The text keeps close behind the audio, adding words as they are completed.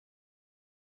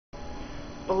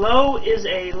Below is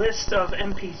a list of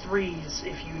MP3s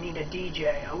if you need a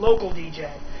DJ, a local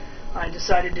DJ. I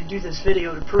decided to do this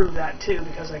video to prove that too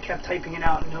because I kept typing it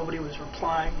out and nobody was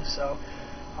replying. So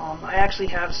I actually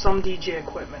have some DJ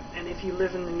equipment, and if you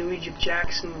live in the New Egypt,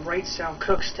 Jackson, Wrightstown,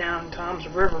 Cookstown, Toms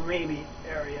River maybe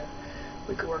area,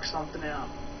 we could work something out.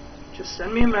 Just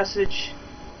send me a message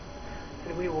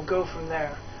and we will go from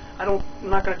there. I'm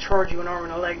not going to charge you an arm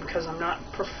and a leg because I'm not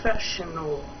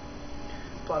professional,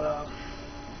 but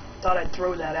thought I'd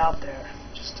throw that out there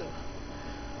just to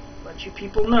let you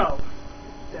people know.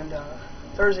 And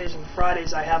Thursdays and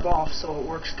Fridays I have off, so it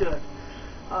works good.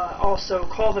 Also,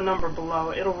 call the number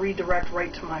below. It'll redirect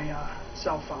right to my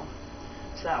cell phone,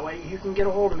 so that way you can get a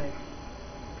hold of me.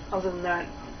 Other than that,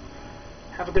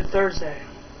 have a good Thursday.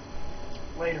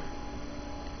 Later.